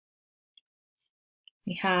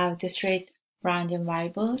we have discrete random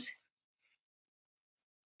variables.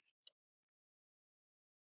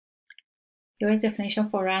 Your definition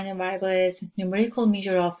for random variable is numerical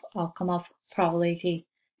measure of outcome of probability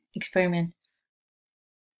experiment.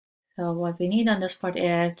 So what we need on this part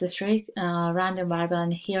is discrete random variable,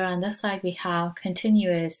 and here on this side we have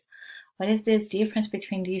continuous. What is the difference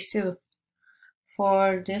between these two?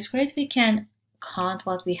 For discrete, we can count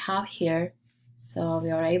what we have here. So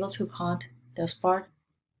we are able to count this part.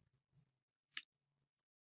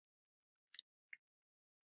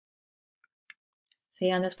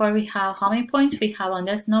 See, on this part we have how many points we have on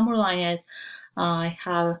this number line is I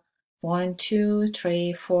have 1, 2,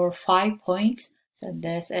 3, 4, 5 points. So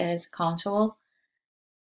this is countable.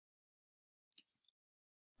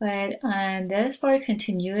 But on this part,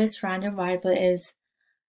 continuous random variable is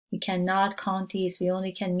we cannot count these, we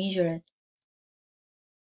only can measure it.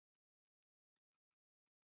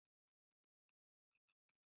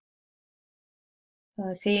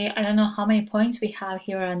 See, I don't know how many points we have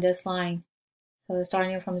here on this line. So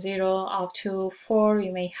starting from 0 up to 4,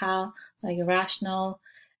 you may have like rational,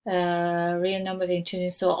 real numbers,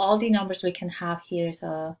 integers. So all the numbers we can have here.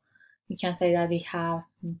 So we can say that we have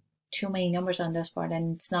too many numbers on this part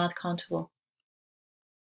and it's not countable.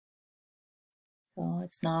 So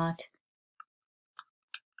it's not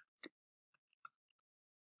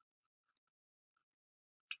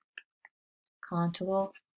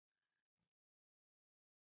countable.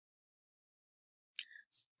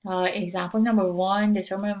 Example number 1,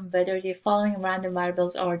 determine whether the following random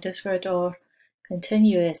variables are discrete or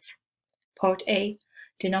continuous. Part A,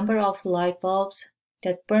 the number of light bulbs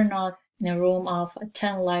that burn out in a room of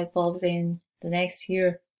 10 light bulbs in the next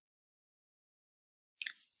year.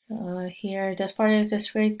 So here, this part is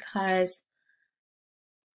discrete because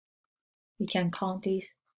we can count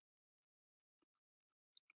these.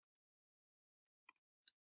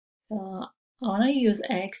 So I want to use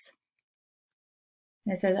X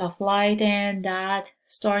instead of light, and that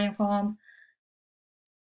starting from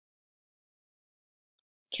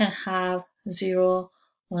can have 0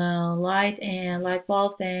 light and light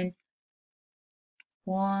bulbs, and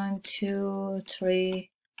 1, 2, 3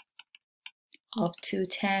 up to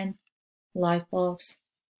 10 light bulbs.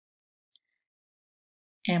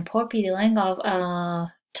 And part B, the length of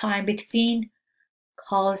time between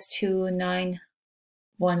calls to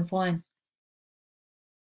 911.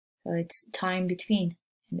 So it's time between,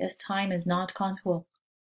 and this time is not countable.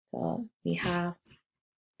 So we have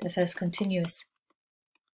this as continuous.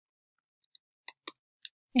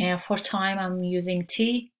 And for time, I'm using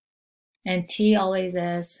t, and t always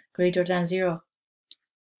is greater than 0.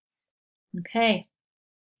 Okay.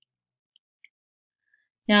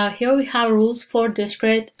 Now here we have rules for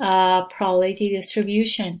discrete probability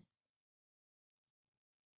distribution.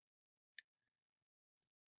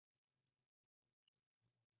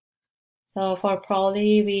 So for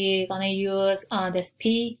probability, we're gonna use this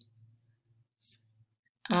p,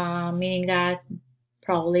 meaning that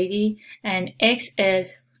probability, and x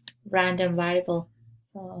is random variable.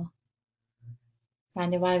 So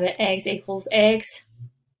random variable x equals x.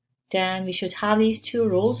 Then we should have these two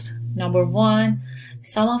rules. Number 1,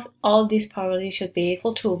 sum of all these probabilities should be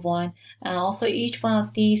equal to 1, and also each one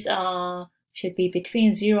of these should be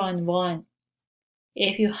between 0 and 1.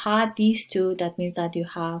 If you had these two, that means that you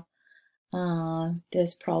have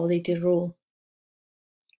this probability rule.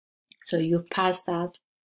 So you pass that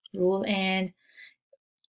rule, and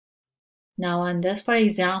now on this part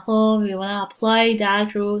example, we want to apply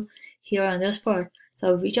that rule here on this part.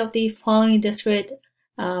 So which of the following discrete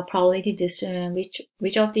probability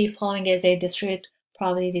which of the following is a discrete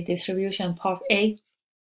probability distribution? Part A.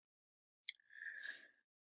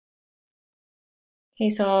 Okay,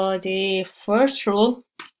 so the first rule,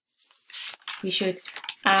 we should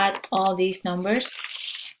add all these numbers.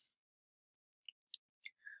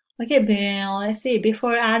 Okay, but let's see,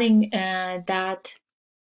 before adding that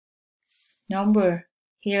number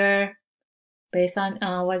here, based on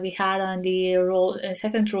what we had on the rule,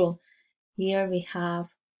 second rule, here we have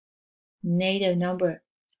negative number.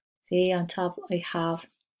 See, on top we have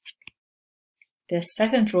the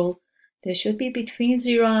second rule. This should be between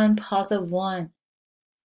 0 and positive 1.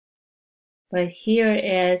 But here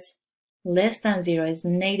is less than 0, is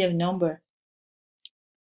negative number.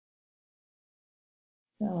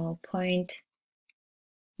 So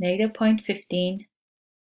negative 0.15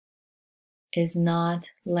 is not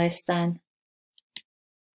less than,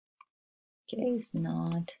 okay, it's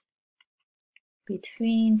not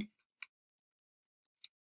between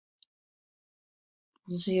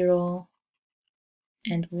 0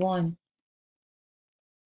 and 1.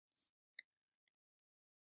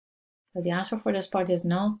 So the answer for this part is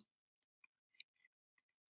no.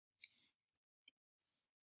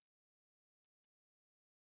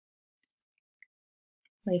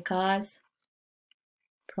 Because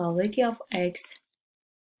probability of x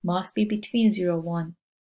must be between 0 and 1.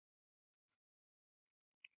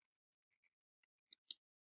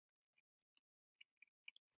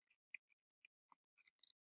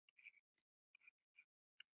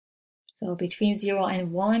 So between 0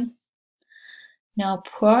 and 1. Now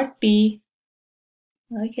part B.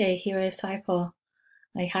 Okay, here is typo.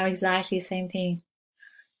 I have exactly the same thing.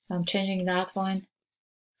 So I'm changing that one.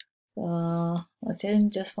 So let's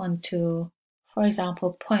change just one to, for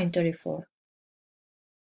example, 0.34.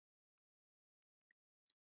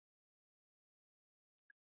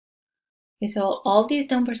 Okay, so all these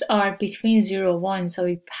numbers are between 0 and 1. So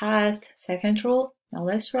we passed second rule. Now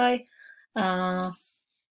let's try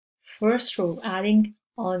first rule, adding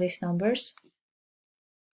all these numbers.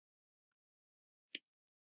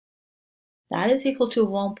 That is equal to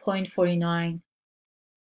 1.49.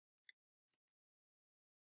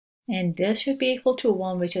 And this should be equal to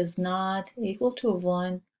 1, which is not equal to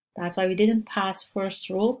 1. That's why we didn't pass first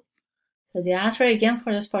rule. So the answer again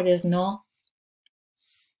for this part is no.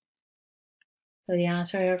 So the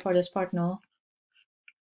answer here for this part, no.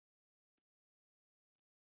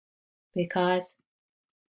 Because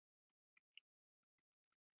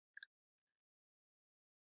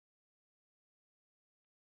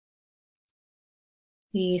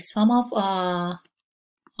the sum of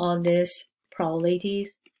all these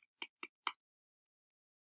probabilities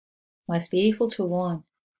must be equal to 1.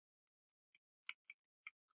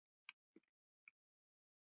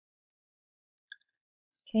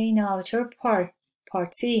 Okay, now third part,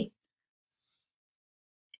 part C.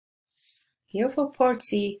 Here for part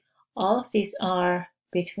C, all of these are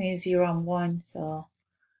between 0 and 1. So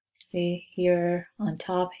okay, here on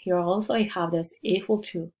top, here also I have this equal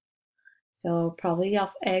to. So probability of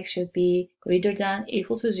x should be greater than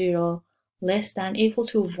equal to 0, less than equal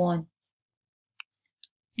to 1.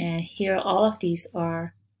 And here all of these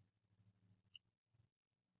are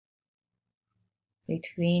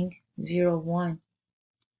between 0 and 1.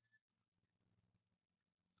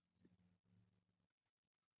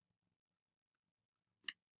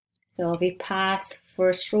 So we passed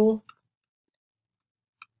first rule.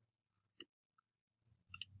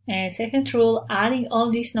 And second rule, adding all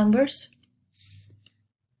these numbers.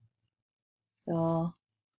 So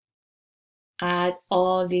add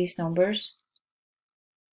all these numbers.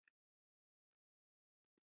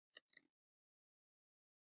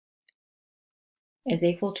 Is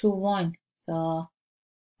equal to 1. So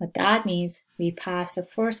what that means, we pass the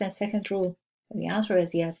first and second rule. So the answer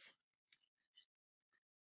is yes.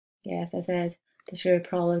 Yes, that says discrete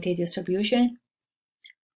probability distribution.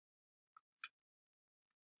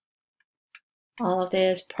 All of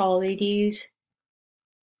these probabilities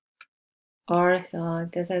are, so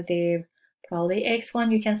this is the probability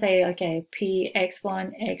x1. You can say, okay, p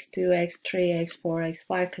x1, x2, x3, x4,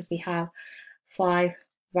 x5, because we have 5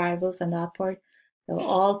 variables on that part. So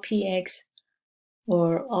all px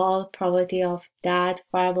or all probability of that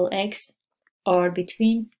variable x are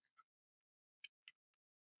between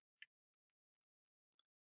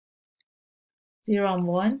 0 and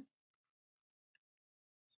 1.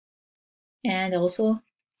 And also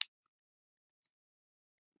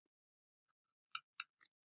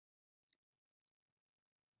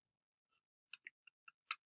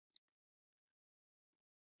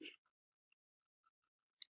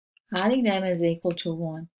adding them is equal to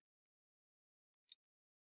 1.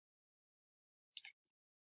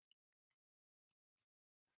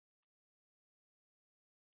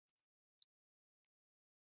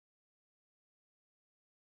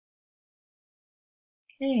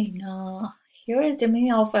 Okay, now here is the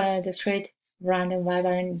meaning of a discrete random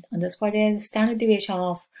variable, and on this part is standard deviation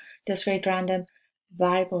of discrete random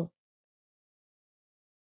variable.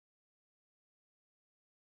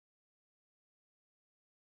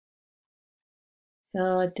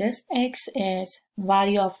 So this x is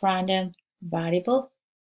value of random variable.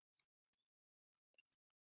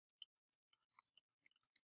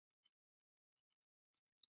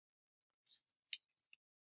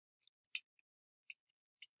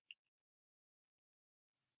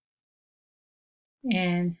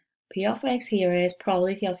 And p of x here is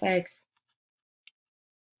probability of x.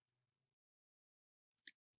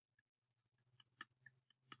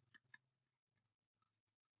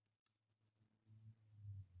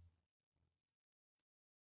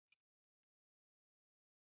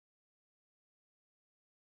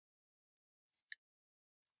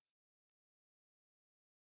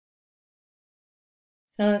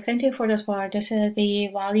 So same thing for this part. This is the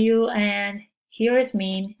value, and here is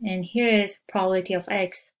mean, and here is probability of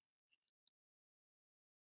x.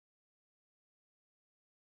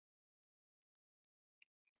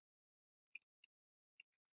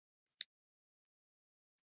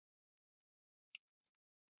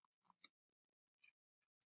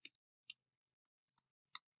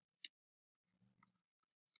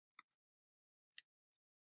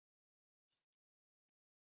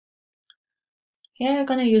 Here I'm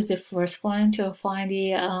gonna use the first one to find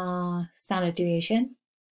the standard deviation.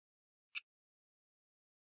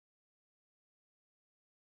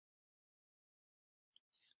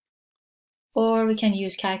 Or we can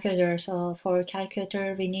use calculator. So for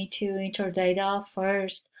calculator, we need to enter data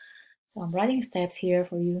first. So I'm writing steps here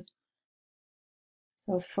for you.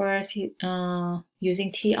 So first,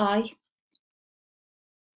 using TI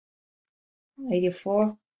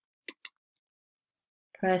 84,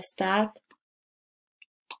 press that.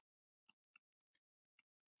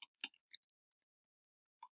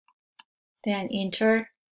 Then enter.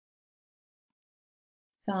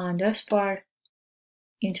 So on this part,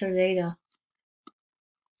 enter data.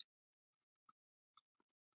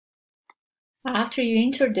 After you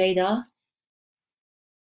enter data,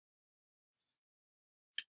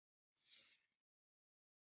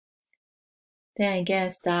 then again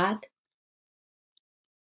stat.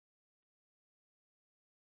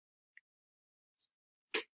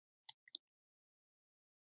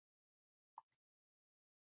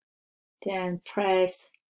 Then press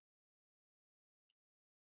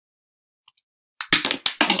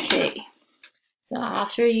OK. So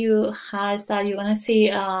after you has that, you're gonna see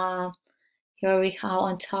here we have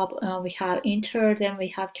on top we have enter, then we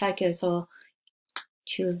have calculate. So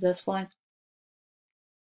choose this one.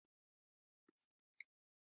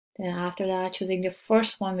 Then after that, choosing the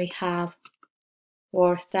first one, we have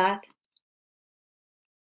for stat.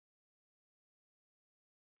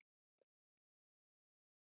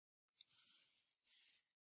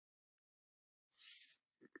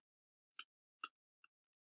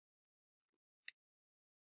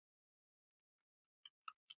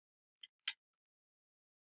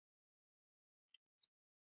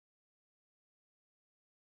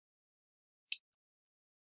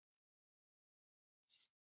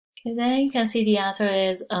 Okay, then you can see the answer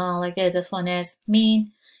is like this. This one is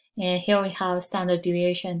mean, and here we have standard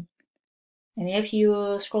deviation. And if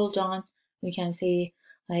you scroll down, we can see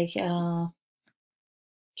like Q1,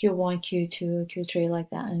 Q2, Q3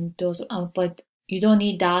 like that, and those. But you don't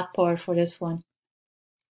need that part for this one.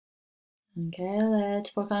 Okay,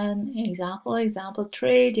 let's work on example. Example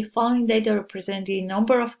 3. The following data represent the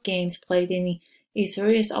number of games played in a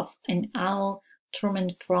series of an annual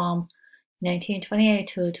tournament from 1928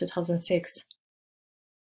 to 2006.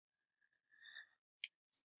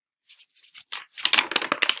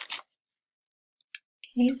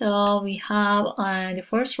 Okay, so we have on the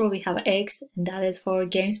first row we have X, and that is for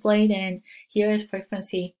games played, and here is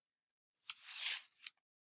frequency.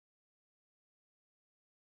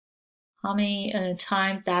 How many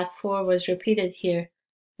times that 4 was repeated here.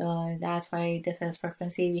 So that's why this is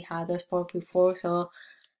frequency. We had this part before. So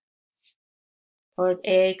part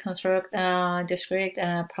A, construct discrete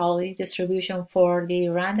probability distribution for the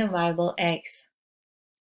random variable X.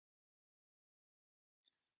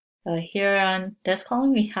 So here on this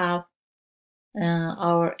column we have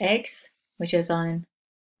our X, which is on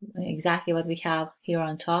exactly what we have here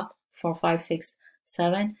on top, 4, 5, 6,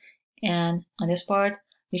 7. And on this part,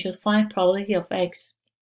 we should find probability of X.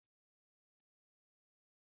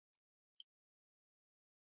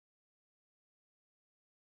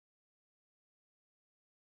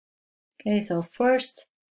 Okay, so first,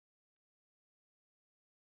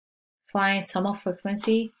 find sum of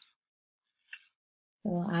frequency.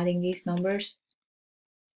 So adding these numbers.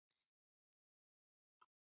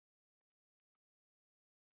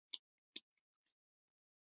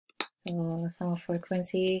 So sum of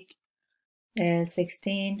frequency is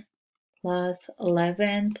 16 plus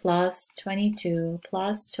 11 plus 22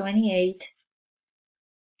 plus 28.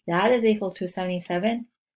 That is equal to 77.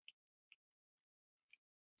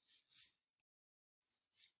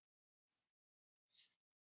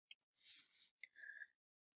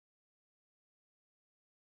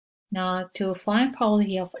 Now to find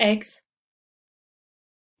probability of X,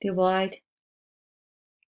 divide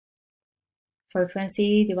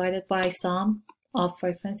frequency divided by sum of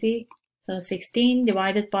frequency. So 16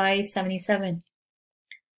 divided by 77.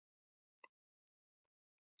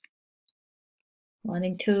 1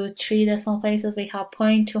 and 2, 3 decimal places, we have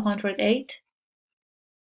 0.208.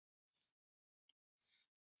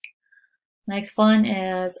 Next one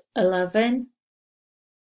is 11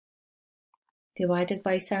 divided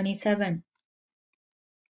by 77.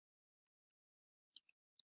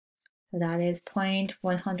 So that is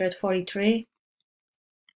 0.143.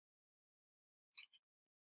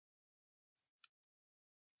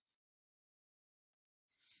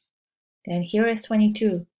 Then here is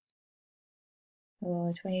 22.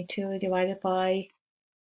 So 22 divided by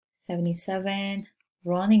 77,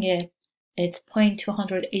 running it, it's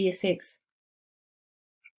 0.286.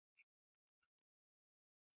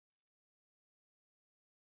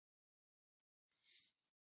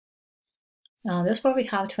 Now this part we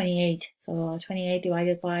have 28. So 28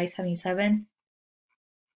 divided by 77.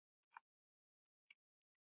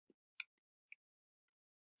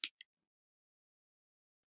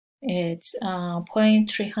 It's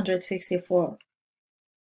 0.364.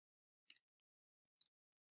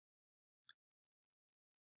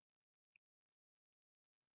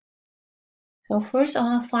 So first I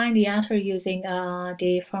want to find the answer using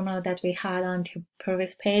the formula that we had on the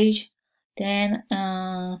previous page. Then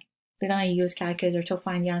we're going to use calculator to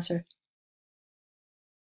find the answer.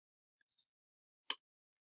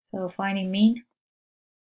 So finding mean.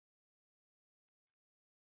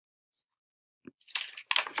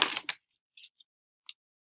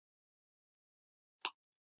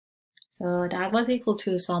 So that was equal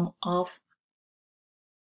to sum of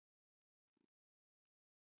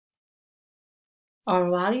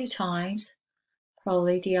our value times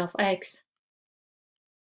probability of x.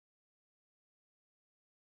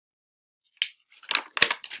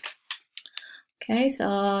 Okay,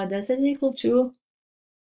 so this is equal to,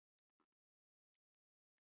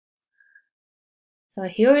 so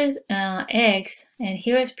here is x and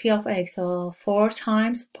here is p of x, so 4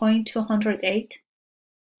 times 0.208.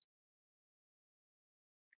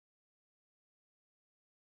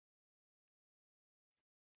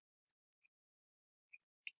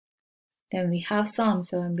 Then we have sum,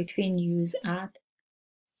 so in between use add.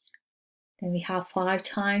 Then we have 5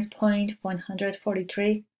 times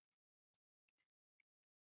 0.143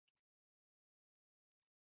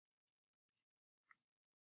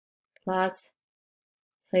 plus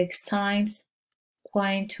 6 times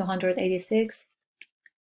 0.286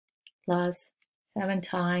 plus 7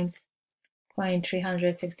 times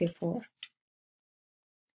 0.364. So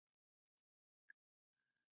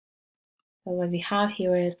what we have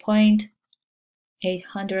here is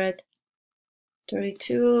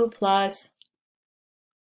 0.832 plus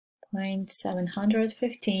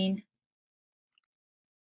 0.715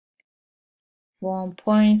 from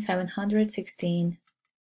 0.716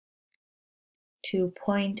 to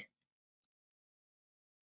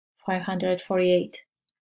 0.548.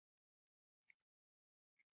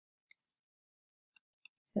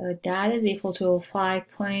 So that is equal to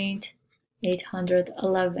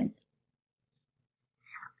 5.811.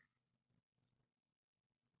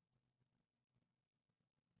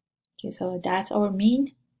 Okay, so that's our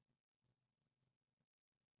mean.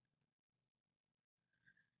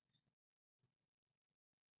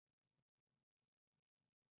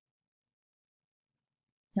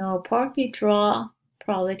 Now part B draw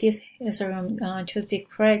probabilities is choose the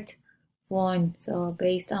correct one. So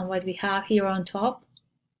based on what we have here on top.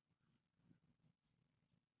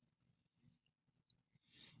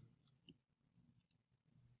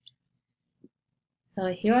 So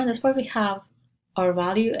here on this part we have our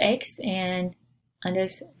value x, and on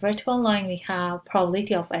this vertical line we have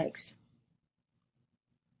probability of x.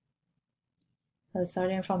 So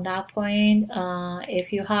starting from that point,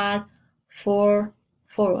 if you had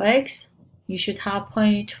 4x, you should have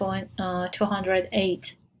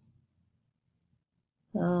 0.208.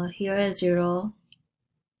 Here is 0,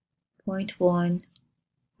 0.1,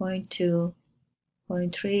 0.2,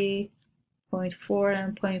 0.3, 0.4,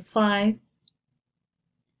 and 0.5.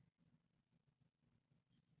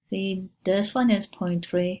 See, this one is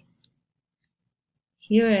 0.3.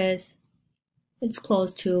 Here is, it's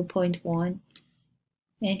close to 0.1.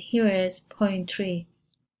 And here is 0.3.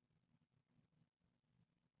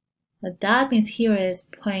 But that means here is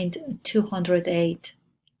 0.208.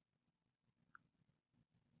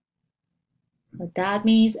 But that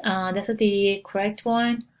means this is the correct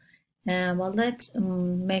one. Well, let's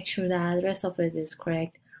make sure that the rest of it is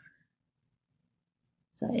correct.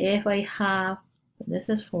 So if I have, this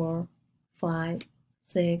is 4, 5,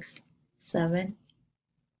 6, 7.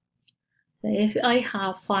 So if I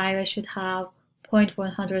have 5, I should have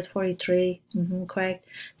 0.143, correct.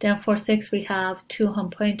 Then for 6 we have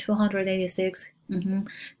 0.286,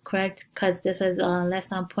 correct, because this is less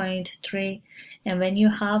than 0.3. And when you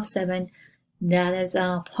have 7, that is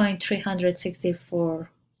 0.364.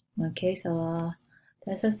 Okay, so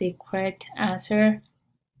this is the correct answer.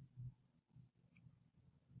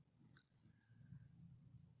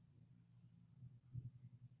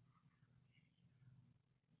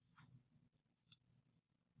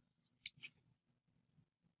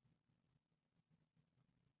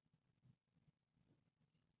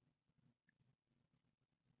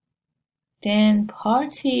 Then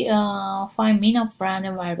part C, find mean of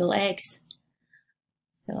random variable x.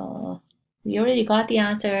 So we already got the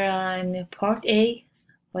answer on part A,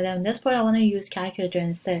 but on this part I want to use calculator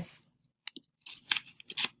instead.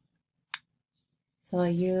 So I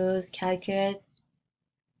use calculator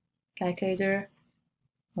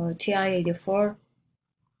or TI-84.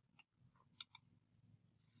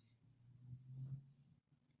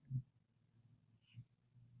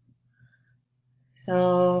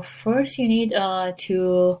 So first you need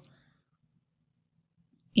to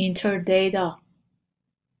enter data.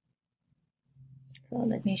 So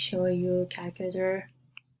let me show you calculator.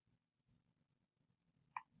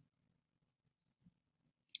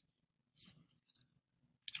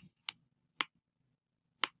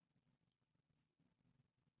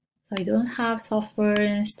 So I don't have software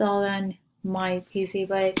installed on my PC,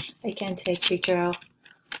 but I can take picture of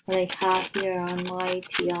what I have here on my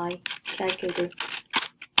TI calculator.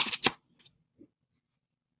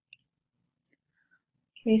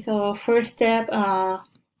 Okay, so first step,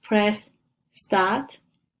 press start.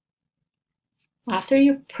 After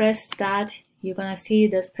you press start, you're gonna see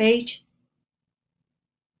this page.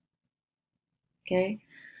 Okay,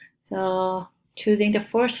 so choosing the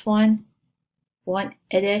first one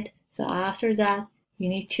edit. So after that, you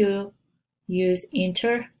need to use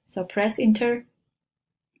enter. So press enter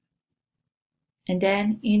and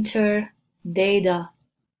then enter data.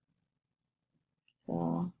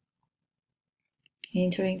 So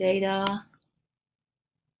entering data.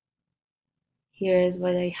 Here is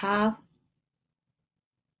what I have.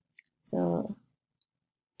 So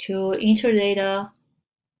to enter data,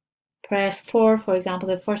 press 4. For example,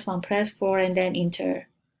 the first one, press 4 and then enter.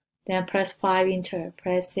 Then press 5, enter.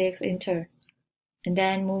 Press 6, enter. And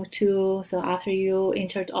then move to, so after you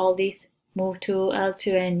entered all these, move to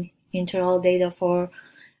L2 and enter all data for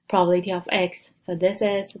probability of x. So this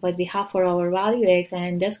is what we have for our value x,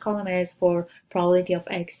 and this column is for probability of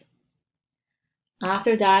x.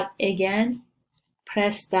 After that, again,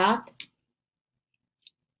 press start.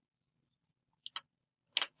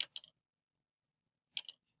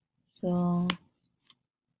 So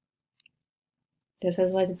this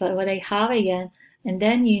is what I have again. And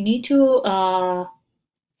then you need to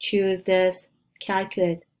choose this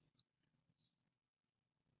calculate.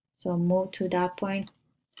 So move to that point.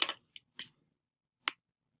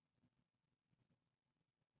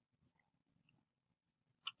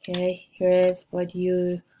 Okay, here is what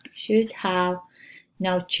you should have.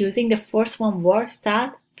 Now choosing the first one, word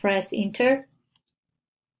start, press enter.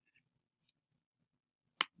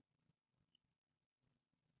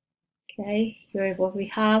 Okay, here is what we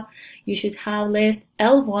have. You should have list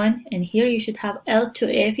L1 and here you should have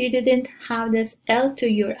L2. If you didn't have this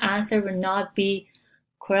L2, your answer will not be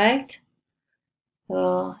correct.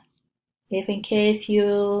 So if in case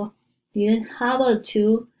you didn't have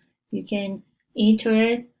L2, you can enter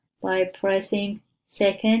it by pressing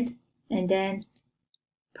second and then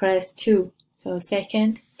press 2. So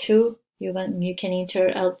second, 2, you can enter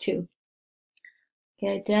L2.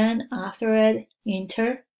 Okay, then after it,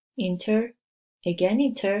 enter, again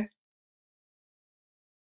enter.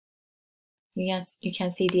 You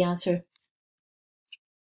can see the answer.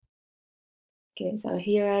 Okay, so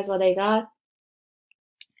here is what I got.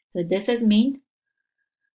 So this is mean.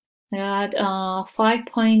 I got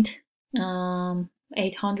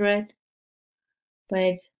 5.800,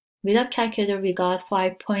 but without calculator we got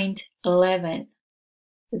 5.11.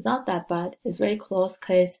 It's not that bad. It's very close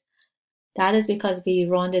because that is because we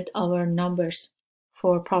rounded our numbers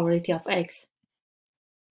for probability of x.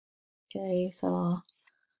 Okay, so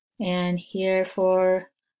and here we're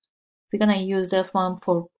gonna use this one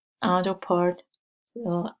for another part.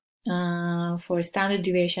 So for standard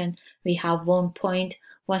deviation, we have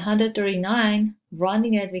 1.139.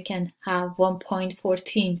 Rounding it, we can have 1.14.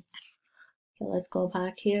 Okay, let's go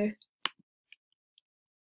back here.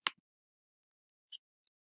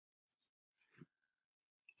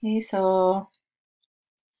 Okay, so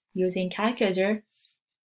using calculator,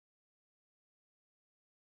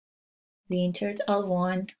 we entered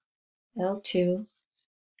L1, L2,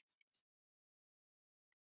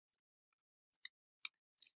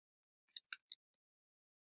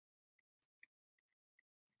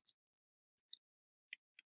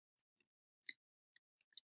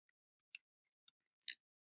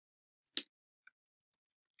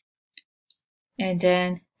 and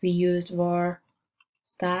then we used var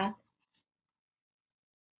stat.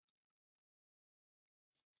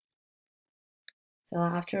 So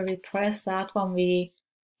after we press that one, we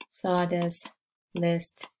saw this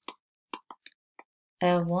list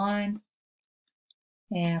L1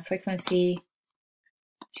 and frequency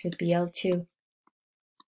should be L2.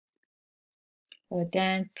 So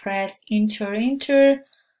then press enter.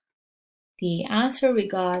 The answer we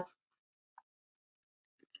got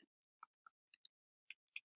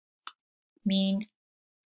mean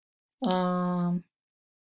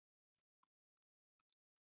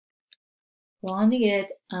rounding it,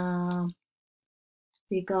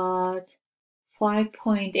 we got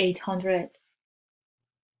 5.800,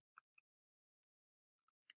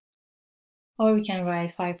 or we can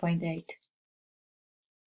write 5.8.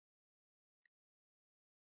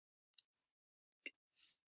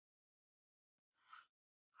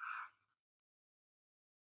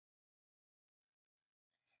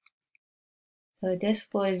 So this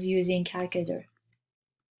was using calculator.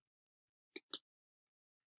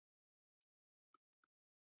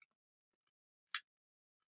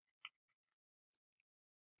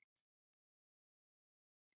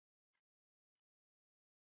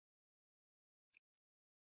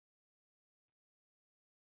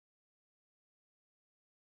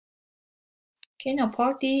 Okay, now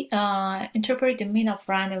part D, interpret the mean of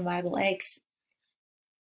random variable x.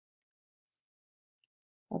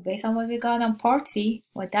 So based on what we got on part C,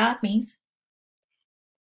 what that means.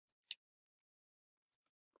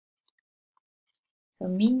 So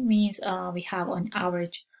mean means we have on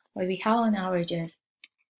average. What we have on average is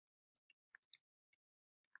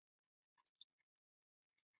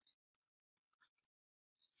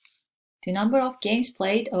the number of games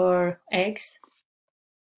played, or x,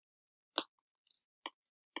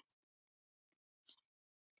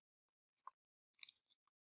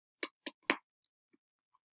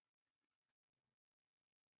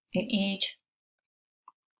 in each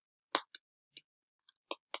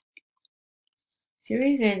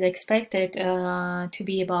series is expected to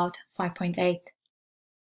be about 5.8.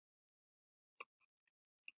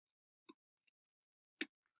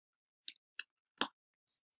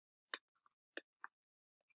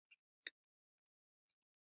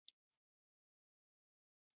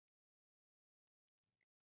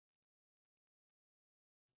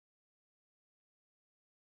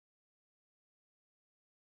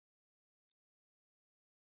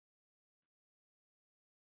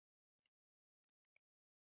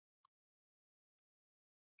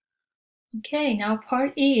 Okay, now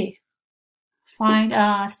part E. Find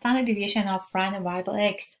standard deviation of random variable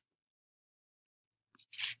x.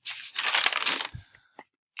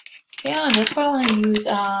 Okay, on this part I want to use,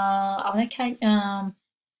 I want to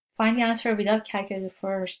find the answer without calculator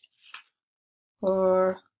first.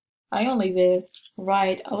 Or I only will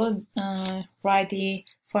write, I will write the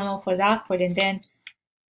formula for that part, and then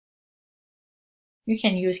you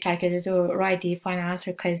can use calculator to write the final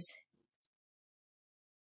answer, because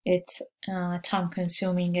it's time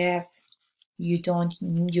consuming if you don't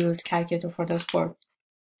use calculator for those parts.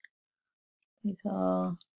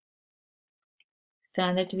 So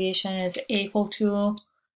standard deviation is equal to,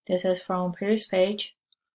 this is from previous page,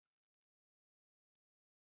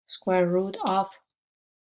 square root of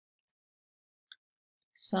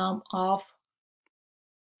sum of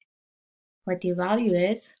what the value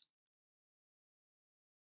is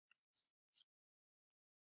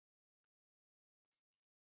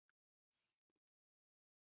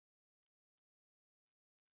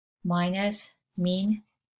minus mean.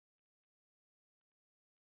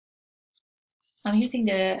 I'm using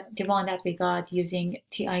the one that we got using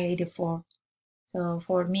TI-84. So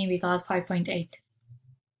for mean we got 5.8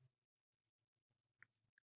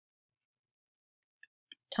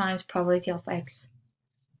 times probability of x.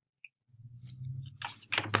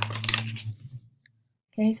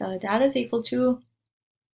 Okay, so that is equal to,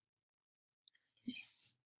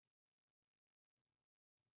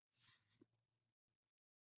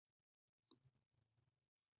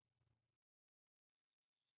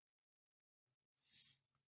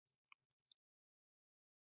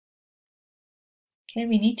 okay,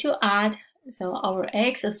 we need to add, so our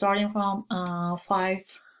x is starting from 5,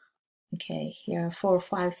 okay, here 4,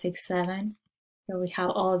 5, 6, 7. Here we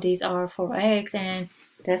have all these are for x, and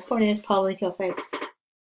that's for this probability of x.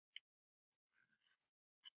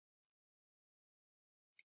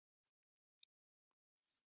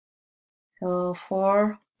 So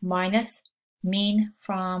 4 minus mean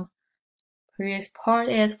from previous part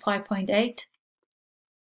is 5.8,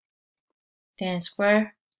 then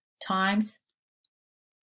square times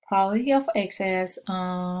probability of x is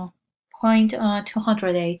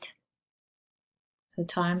 0.208. So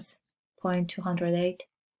times 0.208,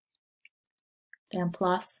 then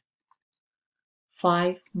plus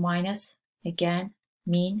 5 minus, again,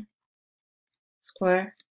 mean,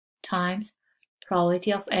 square times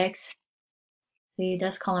probability of x. See,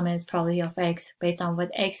 this column is probability of x based on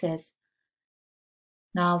what x is.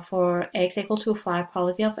 Now for x equal to 5,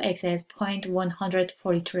 probability of x is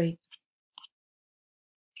 0.143.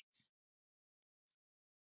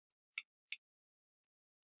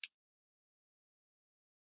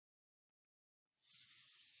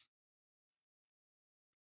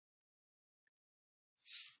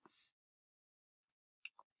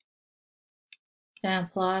 Then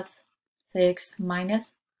plus 6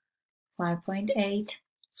 minus 5.8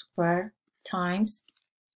 squared times,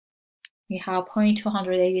 we have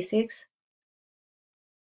 0.286,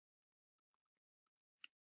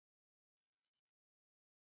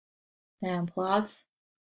 then plus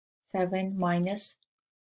 7 minus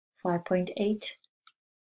 5.8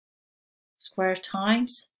 squared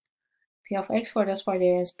times p of x for this part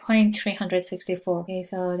is 0.364. Okay,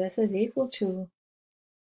 so this is equal to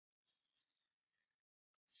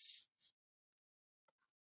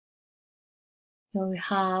so we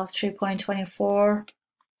have 3.24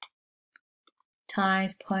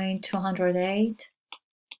 times 0.208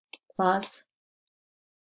 plus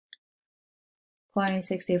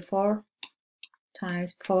 0.64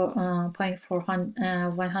 times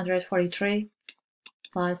 143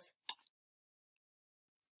 plus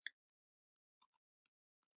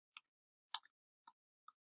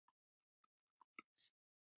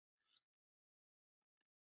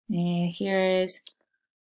here is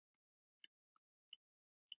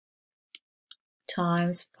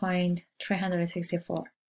times 0.364.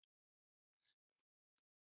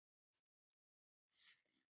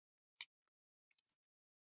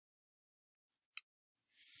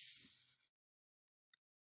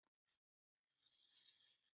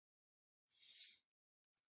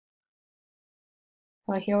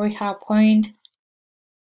 So here we have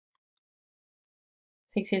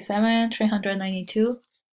 0.67, 392,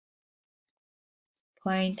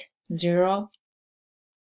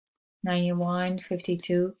 0.091,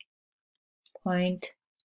 52,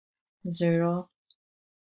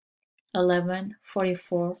 0.011,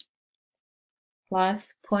 44,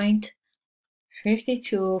 plus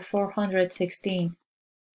 0.52, 416.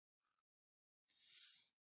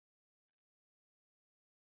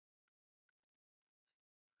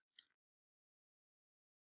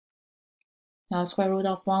 Now square root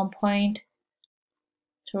of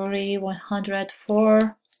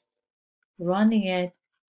 1.3104, running it,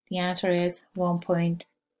 the answer is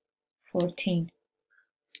 1.14.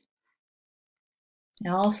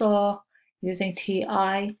 And also using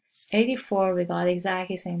TI-84, we got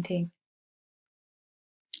exactly the same thing.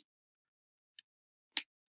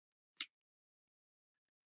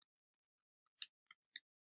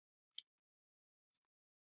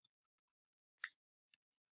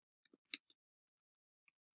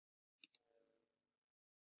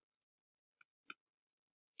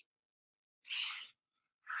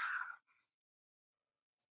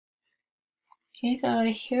 Okay, so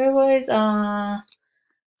here was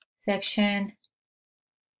section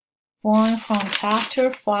 1 from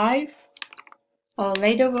chapter 5. I'll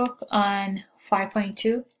later work on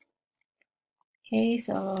 5.2. Okay,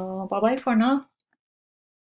 so bye-bye for now.